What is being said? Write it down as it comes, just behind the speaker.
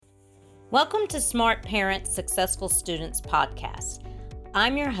Welcome to Smart Parents, Successful Students podcast.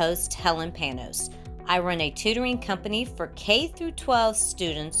 I'm your host, Helen Panos. I run a tutoring company for K-12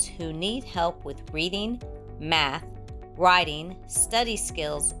 students who need help with reading, math, writing, study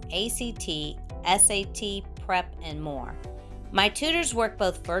skills, ACT, SAT, prep, and more. My tutors work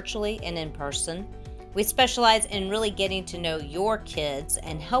both virtually and in person. We specialize in really getting to know your kids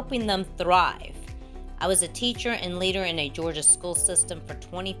and helping them thrive. I was a teacher and leader in a Georgia school system for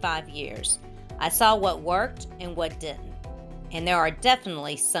 25 years. I saw what worked and what didn't. And there are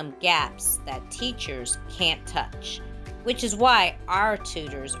definitely some gaps that teachers can't touch, which is why our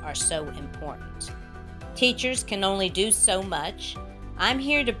tutors are so important. Teachers can only do so much. I'm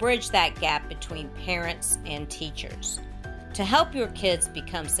here to bridge that gap between parents and teachers to help your kids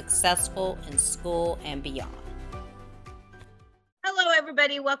become successful in school and beyond. Hello,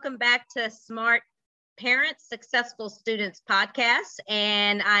 everybody. Welcome back to Smart Parents, Successful Students podcast.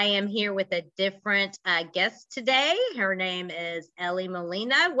 And I am here with a different guest today. Her name is Ellie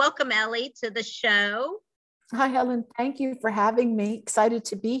Molina. Welcome, Ellie, to the show. Hi, Helen. Thank you for having me. Excited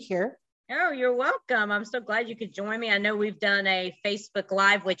to be here. Oh, you're welcome. I'm so glad you could join me. I know we've done a Facebook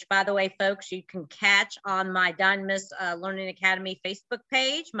Live, which, by the way, folks, you can catch on my Dynamis Learning Academy Facebook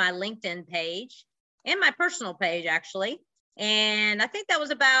page, my LinkedIn page, and my personal page, actually. And I think that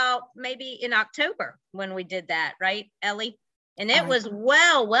was about maybe in October when we did that, right, Ellie? And it was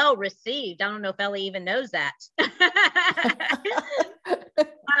well received. I don't know if Ellie even knows that.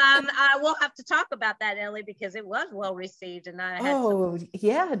 I will have to talk about that, Ellie, because it was well received. And I had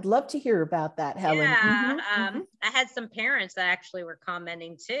I'd love to hear about that, Helen. Yeah, I had some parents that actually were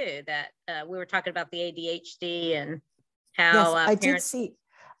commenting too that we were talking about the ADHD and how I did see.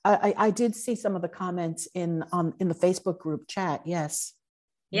 I did see some of the comments in the Facebook group chat. Yes.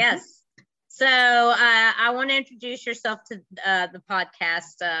 Yes. So I want to introduce yourself to the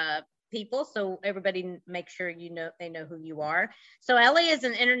podcast people, so everybody make sure they know who you are. So Ellie is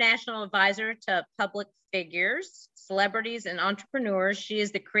an international advisor to public figures, celebrities, and entrepreneurs. She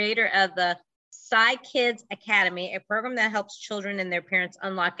is the creator of the PsyKids Academy, a program that helps children and their parents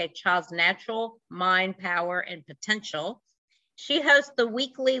unlock a child's natural mind, power, and potential. She hosts the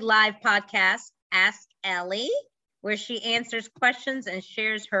weekly live podcast, Ask Ellie, where she answers questions and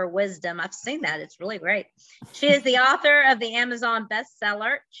shares her wisdom. I've seen that. It's really great. She is the author of the Amazon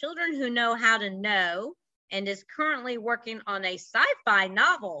bestseller, Children Who Know How to Know, and is currently working on a sci-fi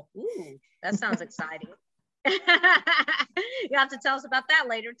novel. Ooh, that sounds exciting. You have to tell us about that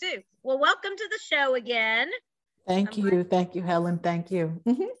later, too. Well, welcome to the show again. Thank you. Thank you, Helen. Thank you.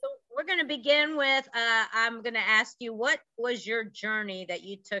 We're going to begin with, I'm going to ask you, what was your journey that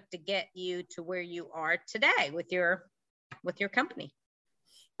you took to get you to where you are today with your company?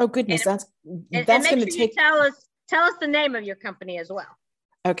 Oh, goodness. And that's going to take. Tell us the name of your company as well.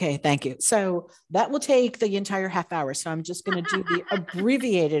 Okay, thank you. So that will take the entire half hour. So I'm just going to do the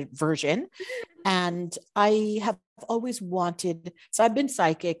abbreviated version. And I have always wanted, so I've been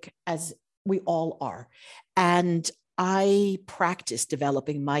psychic, as we all are. And I practiced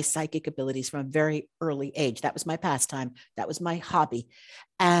developing my psychic abilities from a very early age. That was my pastime. That was my hobby.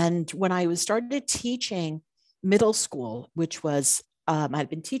 And when I started teaching middle school, which was, I'd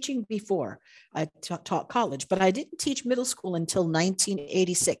been teaching before, I taught college, but I didn't teach middle school until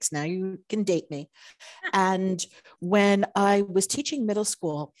 1986. Now you can date me. And when I was teaching middle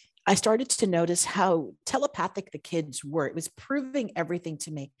school, I started to notice how telepathic the kids were. It was proving everything to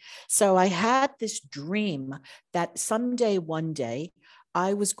me. So I had this dream that someday, one day,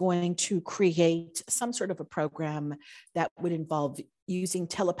 I was going to create some sort of a program that would involve using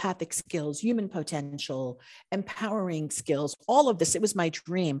telepathic skills, human potential, empowering skills, all of this. It was my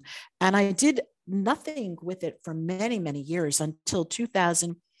dream. And I did nothing with it for many, many years until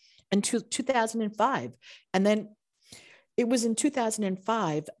 2005. And then it was in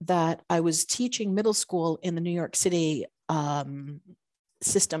 2005 that I was teaching middle school in the New York City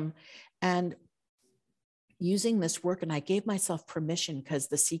system and using this work. And I gave myself permission because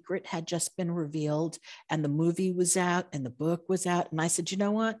The Secret had just been revealed and the movie was out and the book was out. And I said, you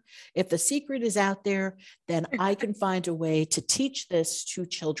know what? If The Secret is out there, then I can find a way to teach this to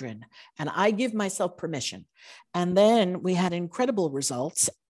children. And I give myself permission. And then we had incredible results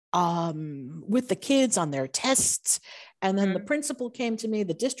with the kids on their tests. And then the principal came to me,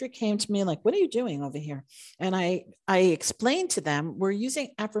 the district came to me, like, what are you doing over here? And I explained to them, we're using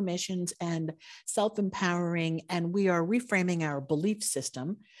affirmations and self-empowering, and we are reframing our belief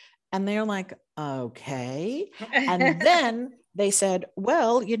system. And they're like, okay. And then they said,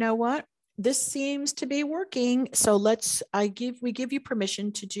 well, you know what? this seems to be working. So we give you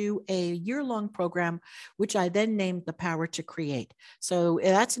permission to do a year-long program, which I then named The Power to Create. So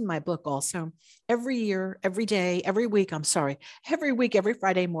that's in my book also. Every year, every day, every week, every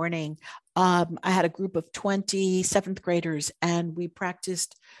Friday morning, I had a group of 20 seventh graders, and we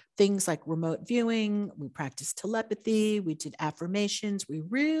practiced things like remote viewing. We practiced telepathy. We did affirmations. We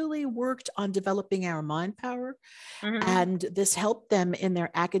really worked on developing our mind power. And this helped them in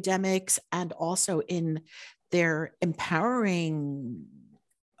their academics and also in their empowering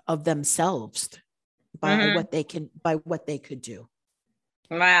of themselves by what they could do.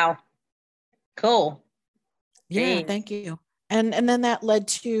 Wow. Cool. Yeah, thank you. And then that led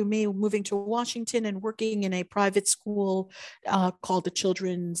to me moving to Washington and working in a private school called the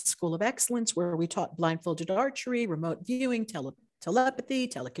Children's School of Excellence, where we taught blindfolded archery, remote viewing, telepathy,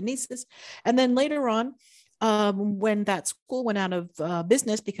 telekinesis. And then later on, when that school went out of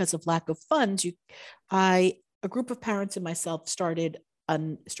business because of lack of funds, a group of parents and myself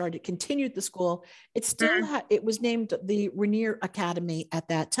continued the school. It still it was named the Rainier Academy at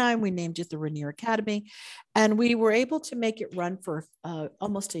that time. We named it the Rainier Academy, and we were able to make it run for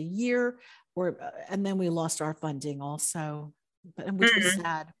almost a year, and then we lost our funding also, which was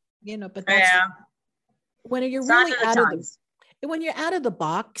sad, but that's when you're really when you're out of the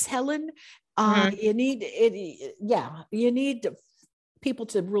box, Helen, you need it. Yeah, you need people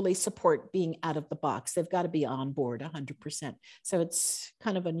to really support being out of the box. They've got to be on board 100%. So it's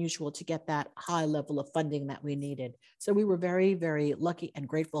kind of unusual to get that high level of funding that we needed. So we were very, very lucky and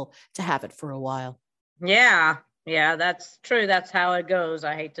grateful to have it for a while. Yeah, that's true. That's how it goes,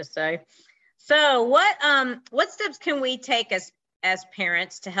 I hate to say. So what steps can we take as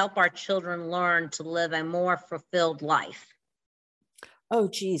parents to help our children learn to live a more fulfilled life? Oh,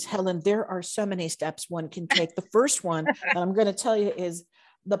 geez, Helen, there are so many steps one can take. The first one that I'm going to tell you is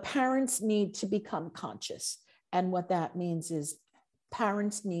the parents need to become conscious. And what that means is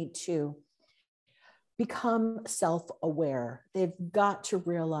parents need to become self-aware. They've got to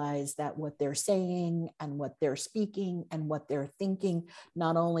realize that what they're saying and what they're speaking and what they're thinking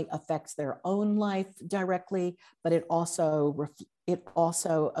not only affects their own life directly, but it also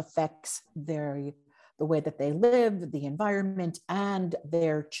affects the way that they live, the environment, and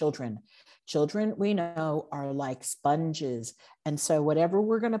their children. Children, we know, are like sponges. And so whatever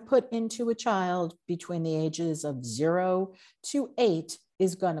we're going to put into a child between the ages of 0 to 8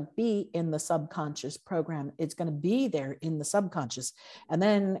 is going to be in the subconscious program. It's going to be there in the subconscious. And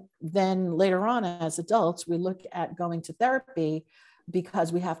then later on as adults, we look at going to therapy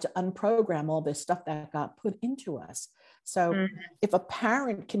because we have to unprogram all this stuff that got put into us. So if a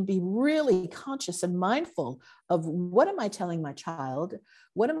parent can be really conscious and mindful of what am I telling my child?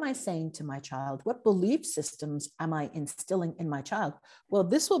 What am I saying to my child? What belief systems am I instilling in my child? Well,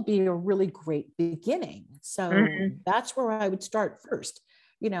 this will be a really great beginning. So that's where I would start first.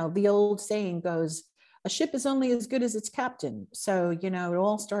 The old saying goes, a ship is only as good as its captain. So, it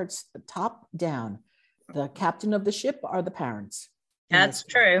all starts top down. The captain of the ship are the parents. That's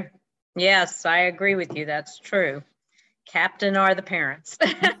true. Yes, I agree with you. That's true. Captain are the parents.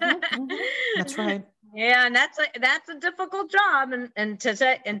 That's right. Yeah, and that's a difficult job, and in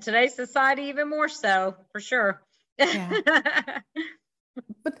today's society even more so, for sure. Yeah.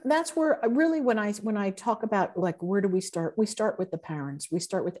 But that's where really when I talk about like where do we start with the parents. We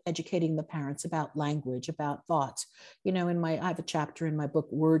start with educating the parents about language, about thoughts. I have a chapter in my book,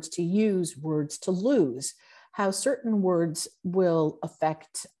 Words to Use, Words to Lose, how certain words will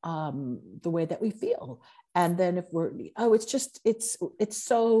affect the way that we feel. And then if it's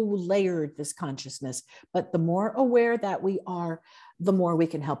so layered, this consciousness, but the more aware that we are, the more we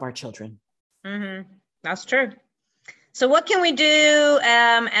can help our children. That's true. So what can we do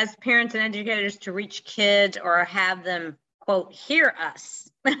as parents and educators to reach kids or have them, quote, hear us?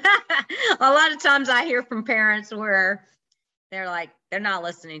 A lot of times I hear from parents where they're like, they're not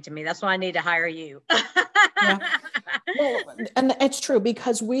listening to me. That's why I need to hire you. Yeah. Well, and it's true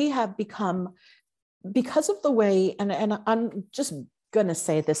because we have become, because of the way, and I'm just going to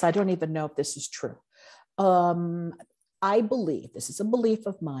say this, I don't even know if this is true. I believe, this is a belief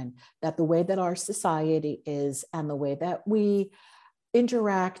of mine, that the way that our society is and the way that we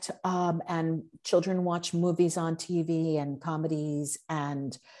interact and children watch movies on TV and comedies,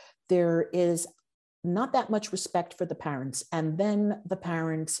 and there is not that much respect for the parents. And then the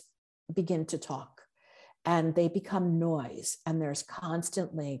parents begin to talk and they become noise, and there's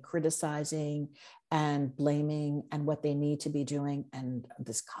constantly criticizing and blaming and what they need to be doing, and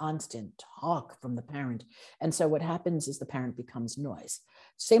this constant talk from the parent. And so what happens is the parent becomes noise.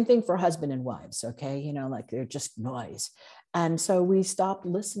 Same thing for husband and wives, okay? Like they're just noise. And so we stop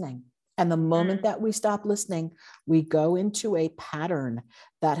listening. And the moment that we stop listening, we go into a pattern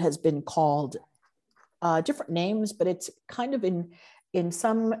that has been called different names, but it's kind of in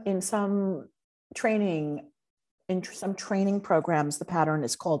some training, in some training programs, the pattern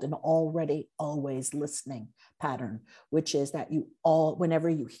is called an already always listening pattern, which is that whenever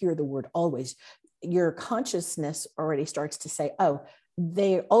you hear the word always, your consciousness already starts to say, oh,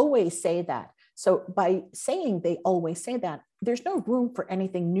 they always say that. So by saying they always say that, there's no room for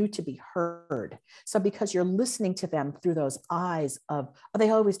anything new to be heard. So because you're listening to them through those eyes of, oh, they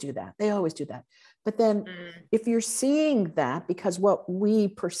always do that. They always do that. But then if you're seeing that, because what we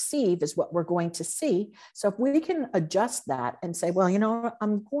perceive is what we're going to see. So if we can adjust that and say, well,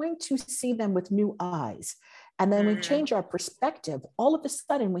 I'm going to see them with new eyes. And then we change our perspective. All of a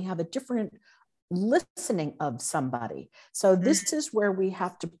sudden we have a different listening of somebody. So this is where we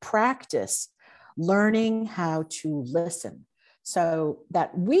have to practice learning how to listen, so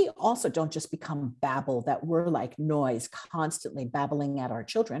that we also don't just become babble, that we're like noise, constantly babbling at our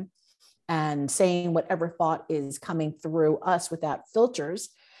children and saying whatever thought is coming through us without filters.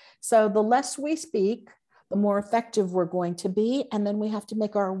 So the less we speak, the more effective we're going to be. And then we have to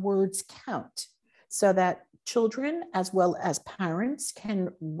make our words count so that children as well as parents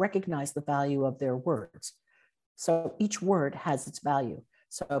can recognize the value of their words. So each word has its value.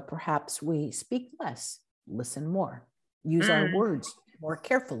 So perhaps we speak less, listen more, use our words more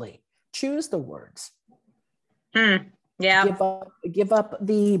carefully, choose the words. Yeah. Give up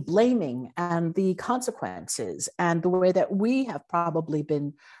the blaming and the consequences and the way that we have probably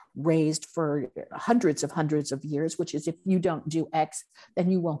been raised for hundreds of years, which is if you don't do X,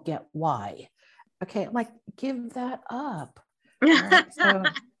 then you won't get Y. Okay, like give that up. Right? So,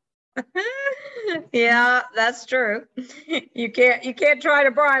 yeah, that's true. You can't try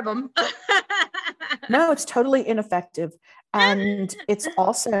to bribe them. No, it's totally ineffective. And it's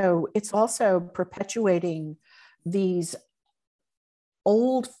also perpetuating these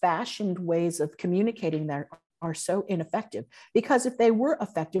old-fashioned ways of communicating that are so ineffective, because if they were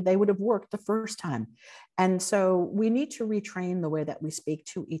effective, they would have worked the first time. And so we need to retrain the way that we speak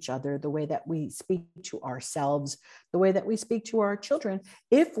to each other, the way that we speak to ourselves, the way that we speak to our children,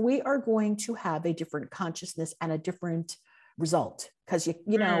 if we are going to have a different consciousness and a different result. Because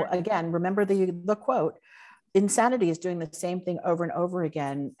again, remember the quote, insanity is doing the same thing over and over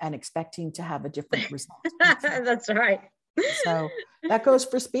again and expecting to have a different result. That's right. So that goes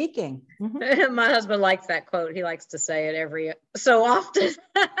for speaking. Mm-hmm. My husband likes that quote. He likes to say it every so often.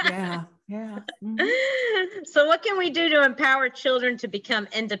 Yeah. Mm-hmm. So what can we do to empower children to become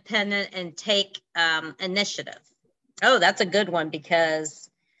independent and take initiative? Oh, that's a good one, because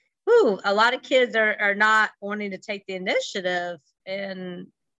a lot of kids are not wanting to take the initiative and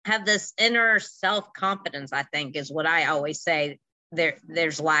have this inner self-confidence, I think, is what I always say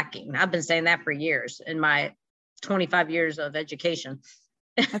there's lacking. I've been saying that for years in my 25 years of education.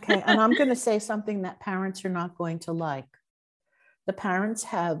 Okay. And I'm going to say something that parents are not going to like. The parents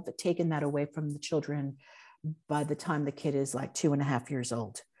have taken that away from the children by the time the kid is like 2.5 years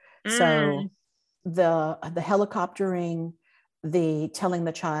old. So the helicoptering, the telling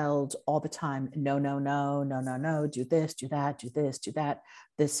the child all the time, no, do this, do that,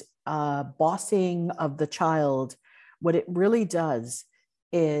 this bossing of the child, what it really does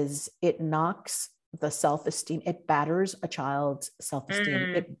is it knocks the self-esteem, it batters a child's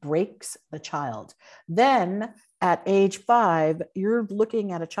self-esteem, it breaks the child. Then at age 5, you're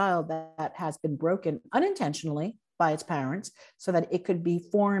looking at a child that has been broken unintentionally by its parents, so that it could be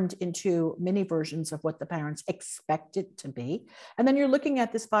formed into mini versions of what the parents expect it to be. And then you're looking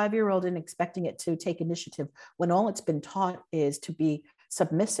at this 5-year-old and expecting it to take initiative when all it's been taught is to be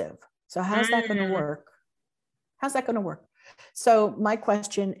submissive. So how's that going to work? How's that going to work? So my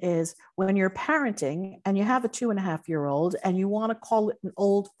question is, when you're parenting and you have a 2.5-year-old and you want to call it an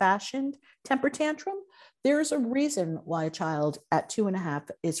old-fashioned temper tantrum, there's a reason why a child at 2.5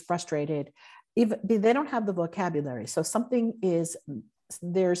 is frustrated. Even they don't have the vocabulary. So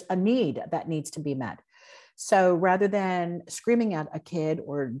there's a need that needs to be met. So rather than screaming at a kid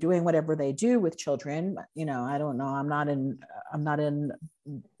or doing whatever they do with children, I don't know, I'm not in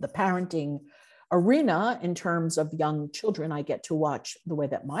the parenting arena in terms of young children. I get to watch the way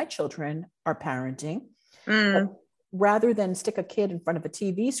that my children are parenting. But rather than stick a kid in front of a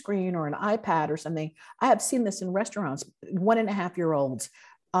TV screen or an iPad or something, I have seen this in restaurants, 1.5-year-olds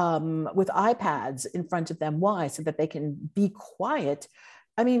with iPads in front of them. Why? So that they can be quiet.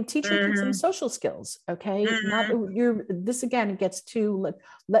 I mean, teaching kids some Mhm. social skills. Okay. Not Mhm. you're this again gets to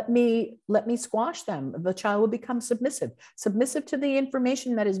let me squash them. The child will become submissive to the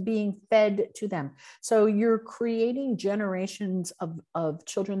information that is being fed to them. So you're creating generations of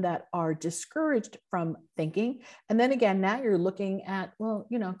children that are discouraged from thinking. And then again, now you're looking at, well,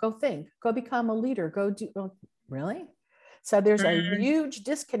 go think, go become a leader, go do, oh, really? So there's a Mhm. huge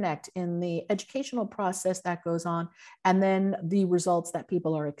disconnect in the educational process that goes on, and then the results that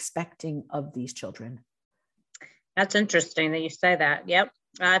people are expecting of these children. That's interesting that you say that. Yep.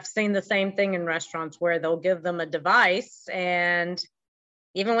 I've seen the same thing in restaurants where they'll give them a device, and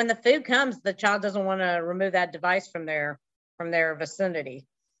even when the food comes, the child doesn't want to remove that device from their vicinity.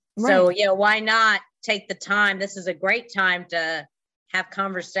 So, Right. yeah, why not take the time? This is a great time to have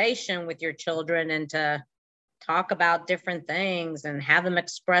conversation with your children and to talk about different things and have them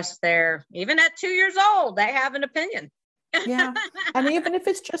express even at 2 years old, they have an opinion. Yeah. And even if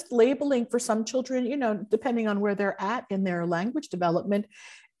it's just labeling for some children, depending on where they're at in their language development,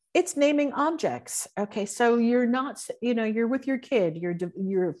 it's naming objects. Okay. So you're not, you're with your kid,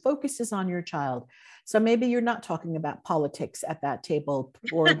 your focus is on your child. So maybe you're not talking about politics at that table,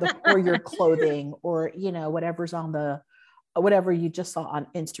 or your clothing, or, whatever's on whatever you just saw on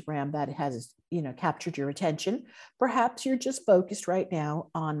Instagram that has, captured your attention. Perhaps you're just focused right now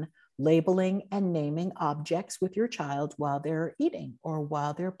on labeling and naming objects with your child while they're eating, or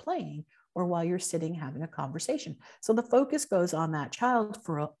while they're playing, or while you're sitting having a conversation. So the focus goes on that child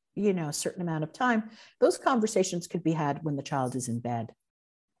for a certain amount of time. Those conversations could be had when the child is in bed.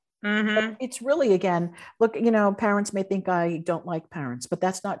 Mm-hmm. It's really, again, look, parents may think I don't like parents, but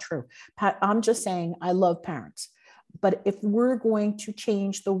that's not true. I'm just saying I love parents. But if we're going to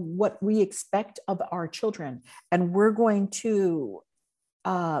change what we expect of our children, and we're going to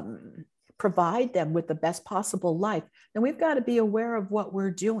provide them with the best possible life, then we've got to be aware of what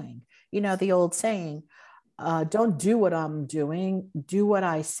we're doing. The old saying, don't do what I'm doing, do what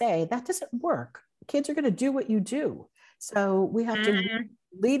I say. That doesn't work. Kids are going to do what you do. So we have to Mm-hmm.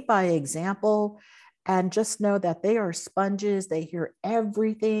 lead by example, and just know that they are sponges. They hear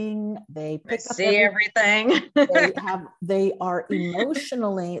everything. They I pick up see every everything. they are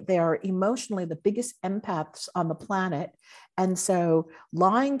emotionally the biggest empaths on the planet. And so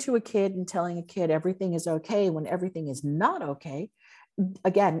lying to a kid and telling a kid everything is okay when everything is not okay,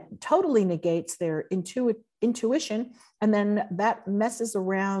 again, totally negates their intuition. And then that messes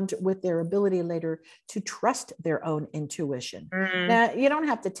around with their ability later to trust their own intuition. Mm-hmm. Now, you don't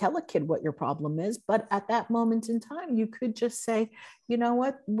have to tell a kid what your problem is, but at that moment in time, you could just say, you know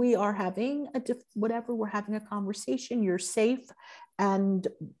what, we are having we're having a conversation. You're safe.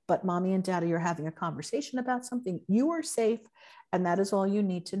 But mommy and daddy are having a conversation about something. You are safe. And that is all you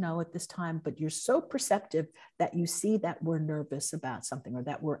need to know at this time. But you're so perceptive that you see that we're nervous about something, or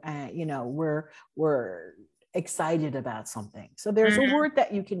that we're excited about something. So there's a Mm-hmm. word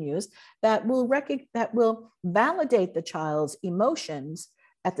that you can use that will validate the child's emotions.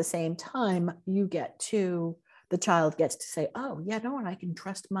 At the same time, the child gets to say, oh yeah, no, and I can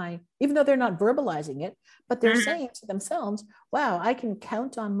trust even though they're not verbalizing it, but they're Mm-hmm. saying to themselves, wow, I can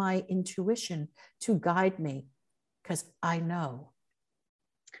count on my intuition to guide me, because I know.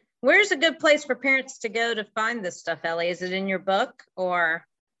 Where's a good place for parents to go to find this stuff, Ellie? Is it in your book, or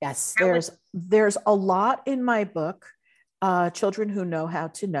Yes, how would? there's a lot in my book, Children Who Know How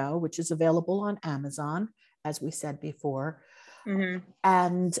to Know, which is available on Amazon, as we said before. Mm-hmm.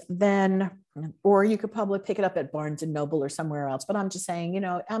 And then, or you could probably pick it up at Barnes and Noble or somewhere else. But I'm just saying,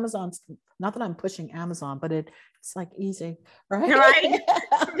 Amazon's, not that I'm pushing Amazon, but it's like easy, right? Right.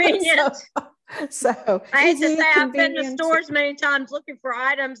 Convenient. So I hate to say easy, I've been to convenient. stores many times looking for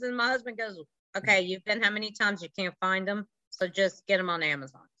items, and my husband goes, okay, you've been how many times? You can't find them, so just get them on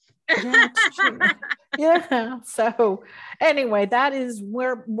Amazon. Yeah, it's true. Yeah. So anyway, that is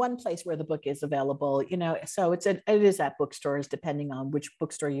one place where the book is available, so it is at bookstores, depending on which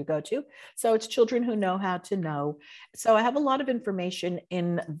bookstore you go to. So it's Children Who Know How to Know. So I have a lot of information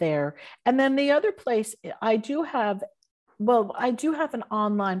in there. And then the other place I do have an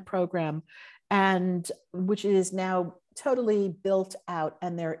online program, and which is now totally built out.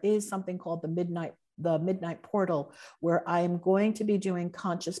 And there is something called the Midnight Portal, where I am going to be doing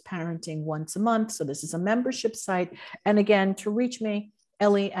conscious parenting once a month. So this is a membership site. And again, to reach me,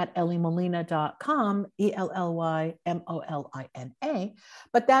 Ellie at elliemolina.com, ELLYMOLINA.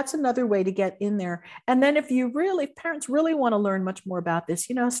 But that's another way to get in there. And then if parents really want to learn much more about this,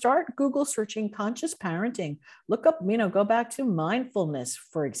 start Google searching conscious parenting. Look up, go back to mindfulness,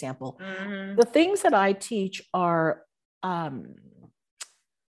 for example. Mm-hmm. The things that I teach are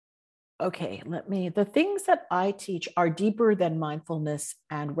Okay, the things that I teach are deeper than mindfulness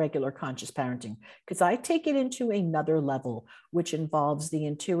and regular conscious parenting, because I take it into another level, which involves the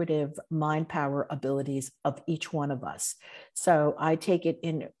intuitive mind power abilities of each one of us. So I take it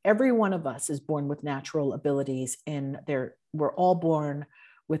in every one of us is born with natural abilities we're all born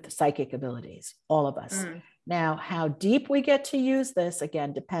with psychic abilities, all of us. Mm. Now, how deep we get to use this,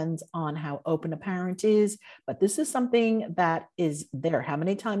 again, depends on how open a parent is, but this is something that is there. How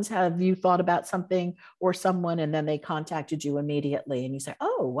many times have you thought about something or someone and then they contacted you immediately and you say,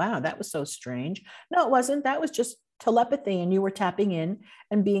 oh, wow, that was so strange. No, it wasn't. That was just telepathy and you were tapping in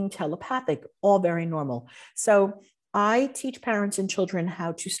and being telepathic, all very normal. So I teach parents and children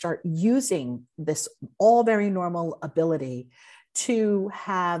how to start using this all very normal ability to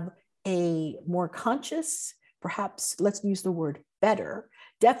have a more conscious, perhaps let's use the word better,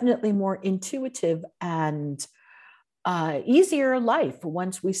 definitely more intuitive and easier life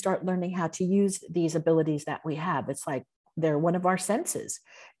once we start learning how to use these abilities that we have. It's like they're one of our senses.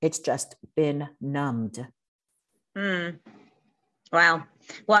 It's just been numbed. Mm. Wow.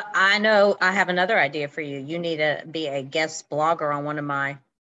 Well, I know I have another idea for you. You need to be a guest blogger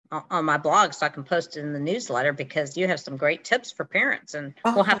on my blog so I can post it in the newsletter, because you have some great tips for parents, and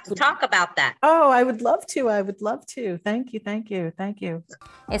we'll have to talk about that. Oh, I would love to. I would love to. Thank you. Thank you. Thank you.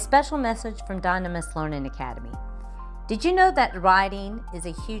 A special message from Dynamis Learning Academy. Did you know that writing is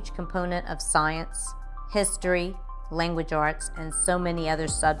a huge component of science, history, language arts, and so many other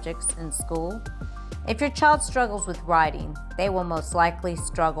subjects in school? If your child struggles with writing, they will most likely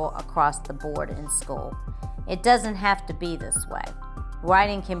struggle across the board in school. It doesn't have to be this way.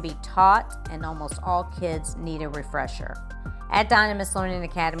 Writing can be taught, and almost all kids need a refresher. At Dynamis Learning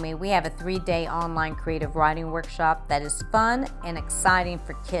Academy, we have a 3-day online creative writing workshop that is fun and exciting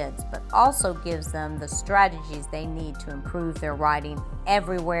for kids, but also gives them the strategies they need to improve their writing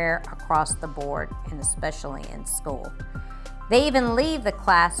everywhere across the board, and especially in school. They even leave the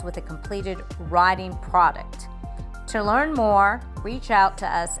class with a completed writing product. To learn more, reach out to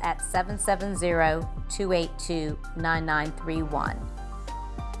us at 770-282-9931.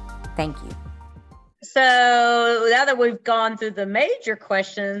 Thank you. So now that we've gone through the major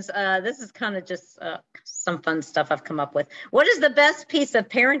questions, this is kind of just some fun stuff I've come up with. What is the best piece of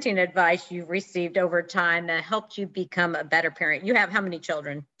parenting advice you've received over time that helped you become a better parent? You have how many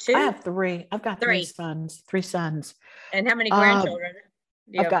children? 2? I have 3. I've got 3 sons. And how many grandchildren?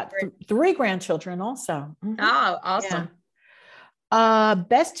 I've got 3 grandchildren also. Mm-hmm. Oh, awesome. Yeah.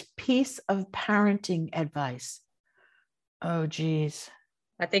 Best piece of parenting advice. Oh, geez.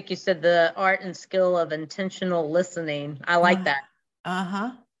 I think you said the art and skill of intentional listening. I like that.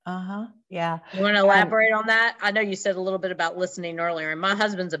 Yeah. You want to elaborate on that? I know you said a little bit about listening earlier, and my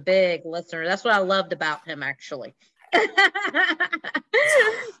husband's a big listener. That's what I loved about him, actually.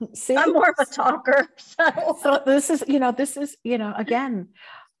 See, I'm more of a talker. So this is, again,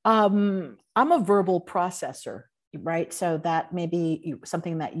 I'm a verbal processor, right? So that may be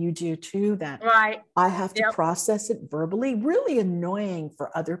something that you do too, that right. I have to process it verbally. Really annoying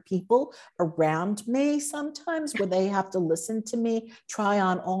for other people around me sometimes, where they have to listen to me try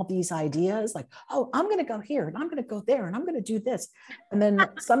on all these ideas like, oh, I'm going to go here and I'm going to go there and I'm going to do this. And then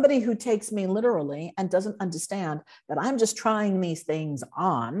somebody who takes me literally and doesn't understand that I'm just trying these things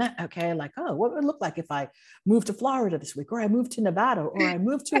on. Okay. Like, oh, what would it look like if I moved to Florida this week, or I moved to Nevada, or I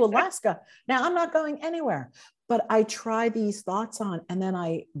moved to Alaska? Now I'm not going anywhere. But I try these thoughts on and then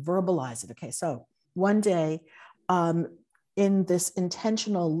I verbalize it. Okay, so one day in this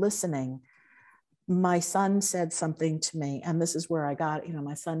intentional listening, my son said something to me, and this is where I got,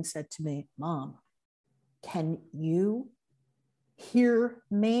 my son said to me, Mom, can you hear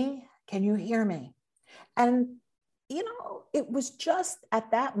me? Can you hear me? And, it was just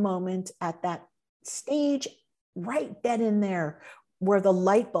at that moment, at that stage, right then and there, where the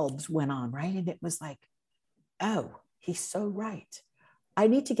light bulbs went on, right? And it was like, oh, he's so right. I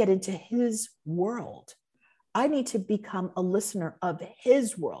need to get into his world. I need to become a listener of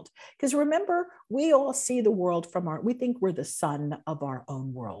his world. Because remember, we all see the world we think we're the sun of our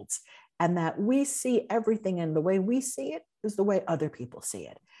own worlds, and that we see everything, and the way we see it is the way other people see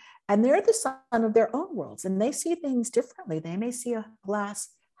it. And they're the sun of their own worlds, and they see things differently. They may see a glass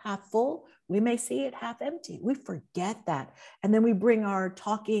half full. We may see it half empty. We forget that. And then we bring our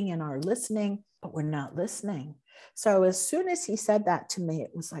talking and our listening, but we're not listening. So as soon as he said that to me,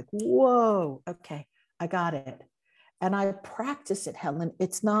 it was like, whoa, okay, I got it. And I practice it, Helen.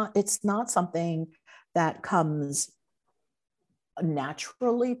 It's not something that comes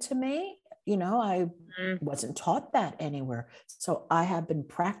naturally to me. I wasn't taught that anywhere. So I have been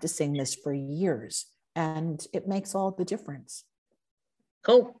practicing this for years, and it makes all the difference.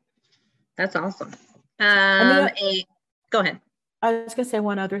 Cool. That's awesome. Go ahead. I was going to say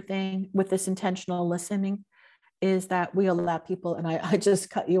one other thing with this intentional listening is that we allow people, and I just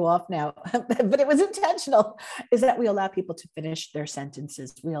cut you off now, but it was intentional, is that we allow people to finish their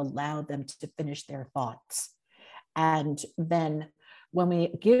sentences. We allow them to finish their thoughts. And then when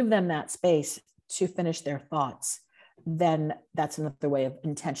we give them that space to finish their thoughts, then that's another way of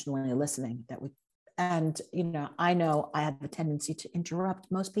intentionally listening that we, and, I know I have the tendency to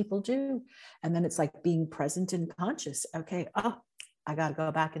interrupt. Most people do. And then it's like being present and conscious. Okay. Oh, I got to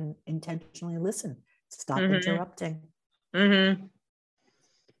go back and intentionally listen. Stop interrupting. Mm-hmm.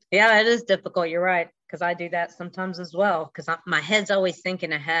 Yeah, it is difficult. You're right. Because I do that sometimes as well. Because my head's always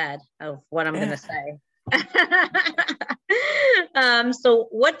thinking ahead of what I'm going to say. So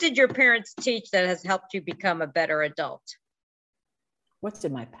what did your parents teach that has helped you become a better adult? What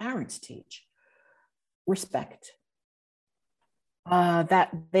did my parents teach? Respect.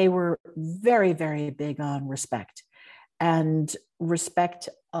 That they were very, very big on respect, and respect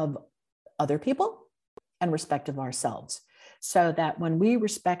of other people and respect of ourselves. So that when we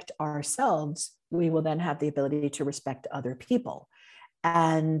respect ourselves, we will then have the ability to respect other people.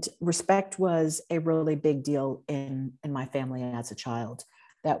 And respect was a really big deal in my family as a child,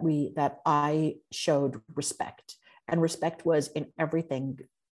 that I showed respect. And respect was in everything,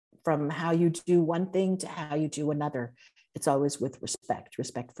 from how you do one thing to how you do another. It's always with respect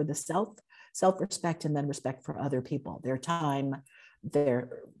for the self-respect, and then respect for other people, their time,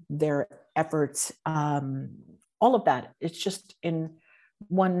 their efforts, all of that. It's just in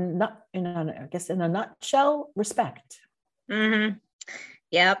a nutshell, respect. Mm-hmm.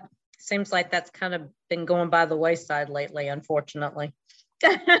 Yep. Seems like that's kind of been going by the wayside lately, unfortunately.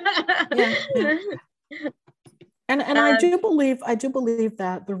 Yeah. And I do believe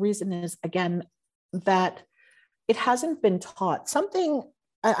that the reason is, again, that it hasn't been taught. Something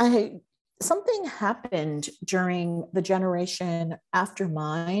happened during the generation after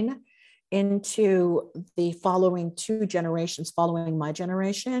mine into the following two generations following my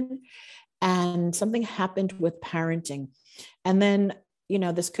generation. And something happened with parenting. And then,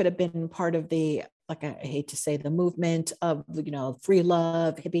 this could have been part of the, like, I hate to say, the movement of, free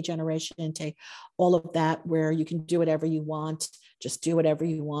love, hippie generation, take all of that, where you can do whatever you want, just do whatever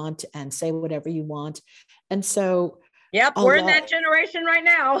you want and say whatever you want. And so, yep, we're in that generation right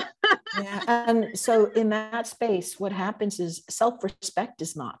now. Yeah. And so in that space, what happens is self-respect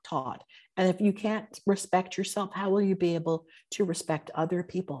is not taught. And if you can't respect yourself, how will you be able to respect other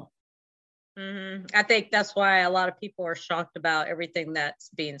people? Mm-hmm. I think that's why a lot of people are shocked about everything that's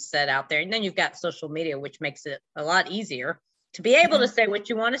being said out there. And then you've got social media, which makes it a lot easier to be able to say what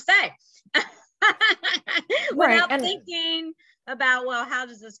you want to say without thinking about, well, how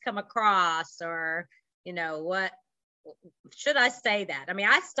does this come across? Or, what should I say that? I mean,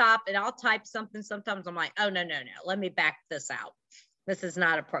 I stop and I'll type something. Sometimes I'm like, oh, no. Let me back this out. This is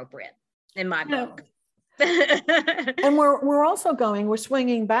not appropriate in my book. And we're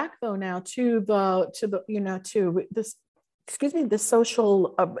swinging back though now to the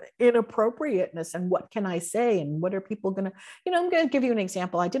social inappropriateness, and what can I say, and what are people gonna, I'm gonna give you an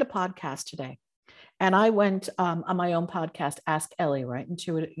example. I did a podcast today, and I went on my own podcast, Ask Ellie, right,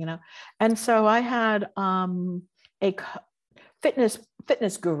 into it, and so I had a fitness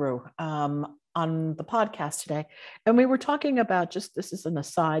guru on the podcast today. And we were talking about, just, this is an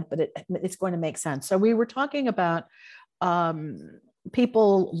aside, but it's going to make sense. So we were talking about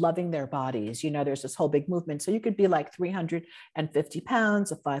people loving their bodies. There's this whole big movement. So you could be like 350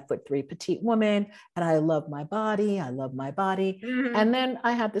 pounds, a 5'3" petite woman, and I love my body. Mm-hmm. And then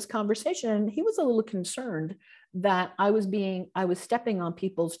I had this conversation, and he was a little concerned that I was stepping on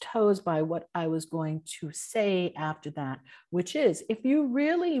people's toes by what I was going to say after that, which is, if you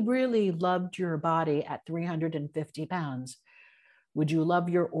really, really loved your body at 350 pounds, would you love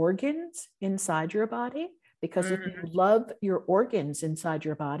your organs inside your body? Because if you love your organs inside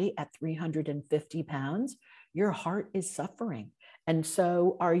your body at 350 pounds, your heart is suffering. And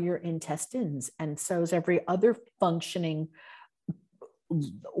so are your intestines. And so is every other functioning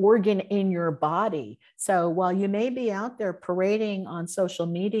organ in your body. So while you may be out there parading on social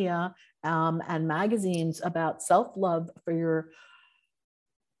media and magazines about self-love for your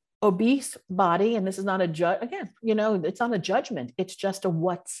obese body, and this is not it's not a judgment, it's just a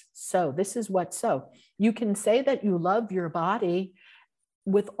what's so. This is what's so. You can say that you love your body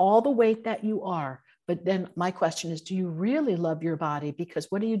with all the weight that you are. But then my question is, do you really love your body? Because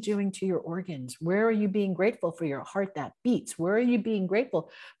what are you doing to your organs? Where are you being grateful for your heart that beats? Where are you being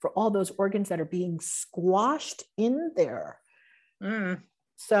grateful for all those organs that are being squashed in there?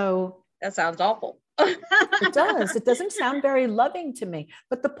 So that sounds awful. It does. It doesn't sound very loving to me.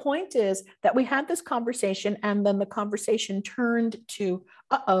 But the point is that we had this conversation, and then the conversation turned to,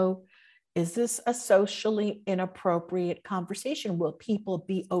 uh-oh, is this a socially inappropriate conversation? Will people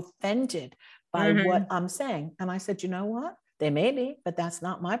be offended by what I'm saying? And I said, you know what? They may be, but that's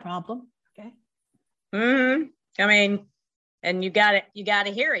not my problem. Okay. I mean, and you got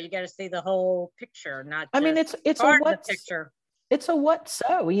to hear it. You got to see the whole picture, not just it's part a of the picture. It's a what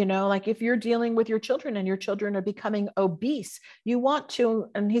so, like if you're dealing with your children and your children are becoming obese, you want to,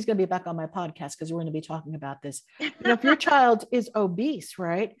 and he's going to be back on my podcast because we're going to be talking about this. If your child is obese,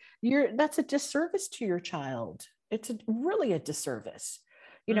 right, that's a disservice to your child. It's really a disservice.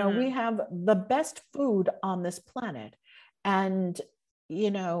 We have the best food on this planet, and,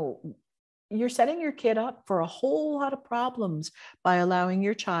 you're setting your kid up for a whole lot of problems by allowing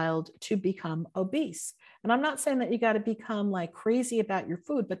your child to become obese. And I'm not saying that you got to become like crazy about your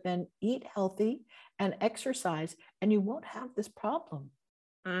food, but then eat healthy and exercise, and you won't have this problem.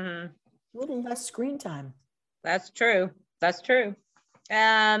 A little less screen time. That's true. So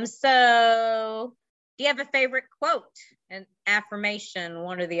do you have a favorite quote, an affirmation,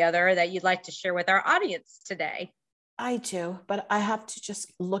 one or the other, that you'd like to share with our audience today? I do, but I have to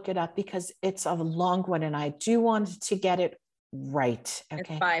just look it up because it's a long one and I do want to get it right. Okay.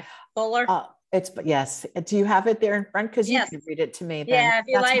 It's by Fuller. Yes. Do you have it there in front? Because you can read it to me. Then. Yeah, if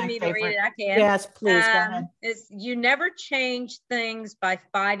you like me to read it, I can. Yes, please. Go ahead. You never change things by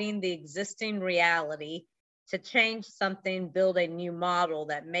fighting the existing reality. To change something, build a new model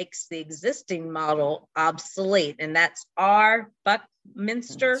that makes the existing model obsolete. And that's R.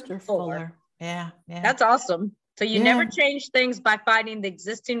 Buckminster Fuller. Yeah. That's awesome. So you never change things by fighting the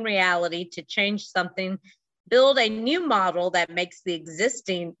existing reality. To change something, build a new model that makes the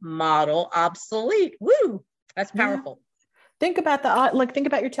existing model obsolete. Woo! That's powerful. Think about think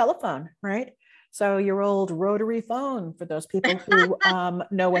about your telephone, right? So your old rotary phone, for those people who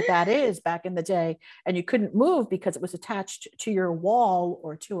know what that is, back in the day, and you couldn't move because it was attached to your wall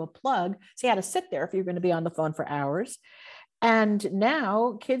or to a plug. So you had to sit there if you're going to be on the phone for hours. And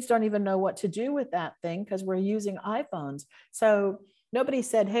now kids don't even know what to do with that thing because we're using iPhones. So nobody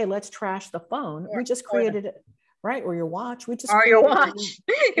said, hey, let's trash the phone. We just created it, right? Or your watch. Your watch.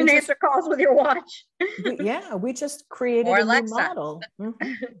 You can answer calls with your watch. We just created a new model.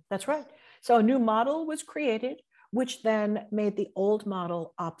 That's right. So a new model was created, which then made the old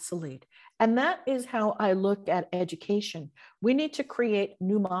model obsolete. And that is how I look at education. We need to create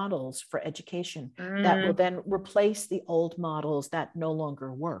new models for education that will then replace the old models that no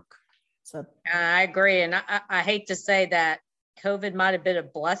longer work. So I agree. And I hate to say that COVID might have been a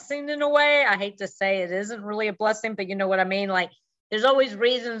blessing in a way. I hate to say it isn't really a blessing, but you know what I mean? Like, there's always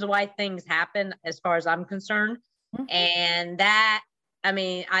reasons why things happen as far as I'm concerned. And that,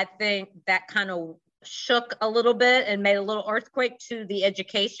 I think that kind of shook a little bit and made a little earthquake to the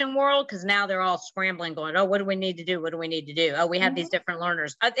education world, because now they're all scrambling going, oh, what do we need to do? What do we need to do? Oh, we have these different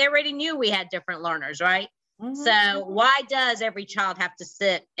learners. They already knew we had different learners, right? So why does every child have to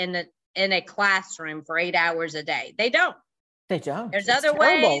sit in a classroom for 8 hours a day? They don't. There's other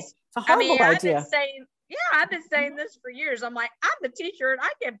ways. It's a horrible idea. I've been saying this for years. I'm like, I'm the teacher and I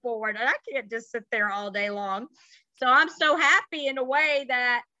get bored and I can't just sit there all day long. So I'm so happy in a way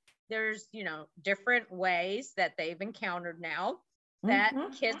that there's, different ways that they've encountered now that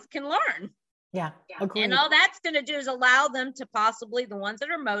kids can learn. Yeah. Agreed. And all that's going to do is allow them to possibly, the ones that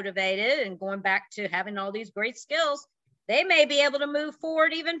are motivated and going back to having all these great skills, they may be able to move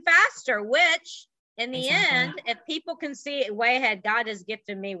forward even faster, which in the end, if people can see way ahead, God has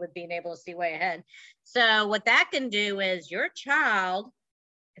gifted me with being able to see way ahead. So what that can do is your child,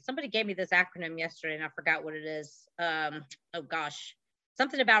 somebody gave me this acronym yesterday and I forgot what it is.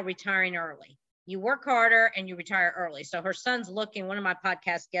 Something about retiring early. You work harder and you retire early. So her son's looking, one of my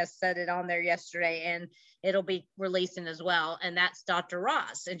podcast guests said it on there yesterday, and it'll be releasing as well. And that's Dr.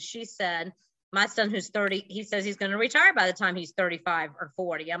 Ross. And she said, my son who's 30, he says he's going to retire by the time he's 35 or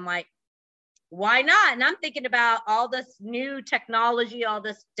 40. I'm like, why not? And I'm thinking about all this new technology, all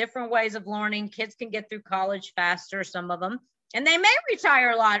this different ways of learning. Kids can get through college faster, some of them, and they may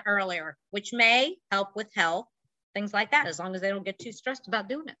retire a lot earlier, which may help with health, things like that, as long as they don't get too stressed about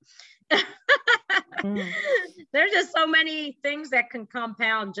doing it. There's just so many things that can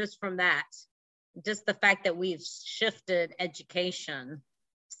compound just from that. Just the fact that we've shifted education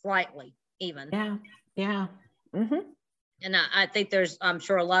slightly, even. Yeah. And I think there's, I'm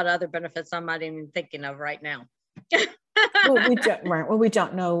sure, a lot of other benefits I'm not even thinking of right now. We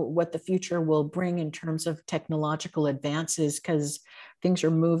don't know what the future will bring in terms of technological advances, because things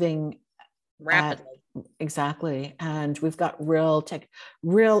are moving rapidly. Exactly. And we've got real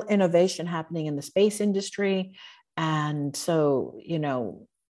innovation happening in the space industry. And so,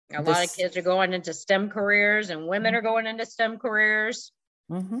 a lot of kids are going into STEM careers, and women are going into STEM careers.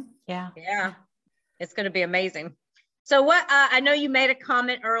 Yeah. It's going to be amazing. So what, I know you made a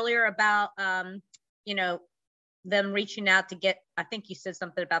comment earlier about, them reaching out to get, I think you said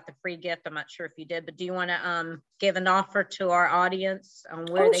something about the free gift. I'm not sure if you did, but do you want to give an offer to our audience on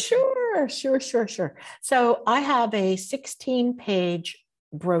where they Sure. So I have a 16-page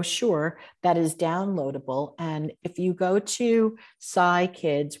brochure that is downloadable. And if you go to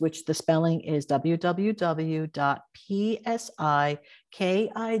PsyKids, which the spelling is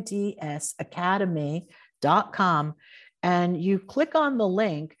www.psykidsacademy.com, and you click on the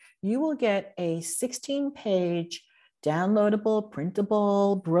link, you will get a 16-page downloadable,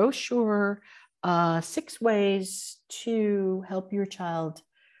 printable brochure, 6 ways to help your child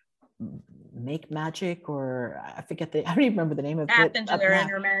make magic, or I forget I don't even remember the name of it. Tap into their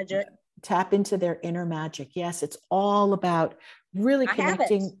inner magic. Tap into their inner magic. Yes, it's all about really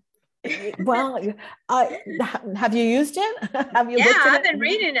connecting. Well, have you used it? Have you looked at it? I've been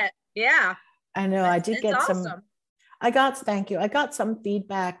reading it. Yeah. I know. I did get awesome. some. Thank you. I got some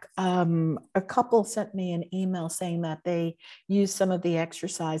feedback. A couple sent me an email saying that they used some of the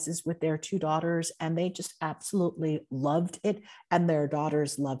exercises with their 2 daughters, and they just absolutely loved it. And their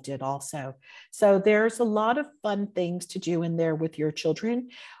daughters loved it also. So there's a lot of fun things to do in there with your children,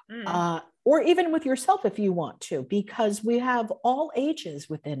 or even with yourself if you want to, because we have all ages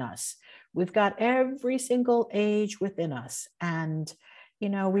within us. We've got every single age within us. And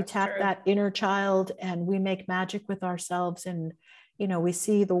we tap that inner child, and we make magic with ourselves, and we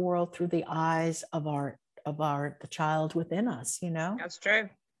see the world through the eyes of the child within us. That's true.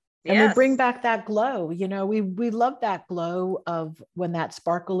 And we bring back that glow. We love that glow of when that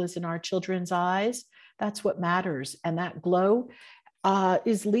sparkle is in our children's eyes. That's what matters, and that glow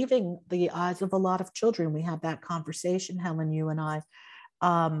is leaving the eyes of a lot of children. We had that conversation, Helen, you and I,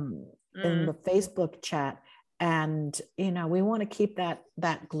 in the Facebook chat. And, we want to keep that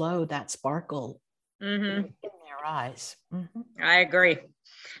glow, that sparkle in their eyes. I agree.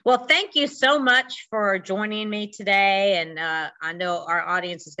 Well, thank you so much for joining me today. And I know our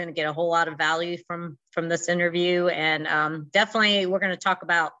audience is going to get a whole lot of value from this interview. And definitely we're going to talk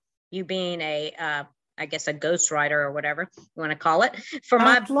about you being a ghostwriter or whatever you want to call it for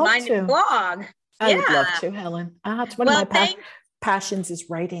my new blog. I would love to, Helen. It's one of my passions is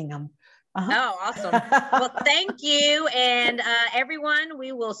writing them. Oh, awesome. Well, thank you. And everyone,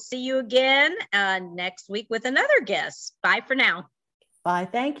 we will see you again next week with another guest. Bye for now. Bye.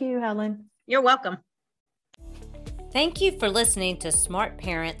 Thank you, Helen. You're welcome. Thank you for listening to Smart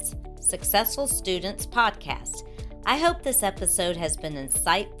Parents, Successful Students podcast. I hope this episode has been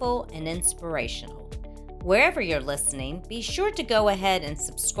insightful and inspirational. Wherever you're listening, be sure to go ahead and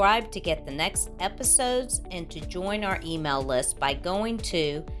subscribe to get the next episodes and to join our email list by going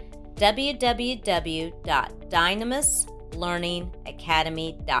to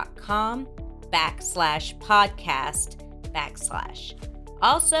www.dynamislearningacademy.com/podcast/.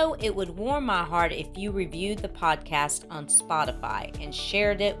 Also, it would warm my heart if you reviewed the podcast on Spotify and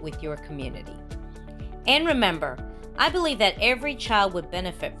shared it with your community. And remember, I believe that every child would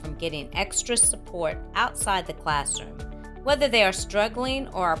benefit from getting extra support outside the classroom, whether they are struggling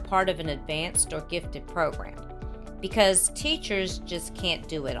or are part of an advanced or gifted program, because teachers just can't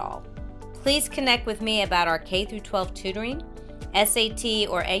do it all. Please connect with me about our K-12 tutoring, SAT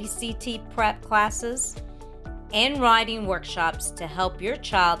or ACT prep classes, and writing workshops to help your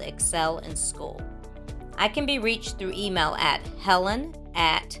child excel in school. I can be reached through email at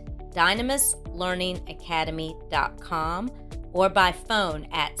helen@dynamislearningacademy.com or by phone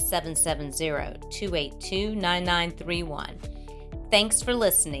at 770-282-9931. Thanks for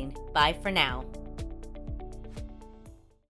listening. Bye for now.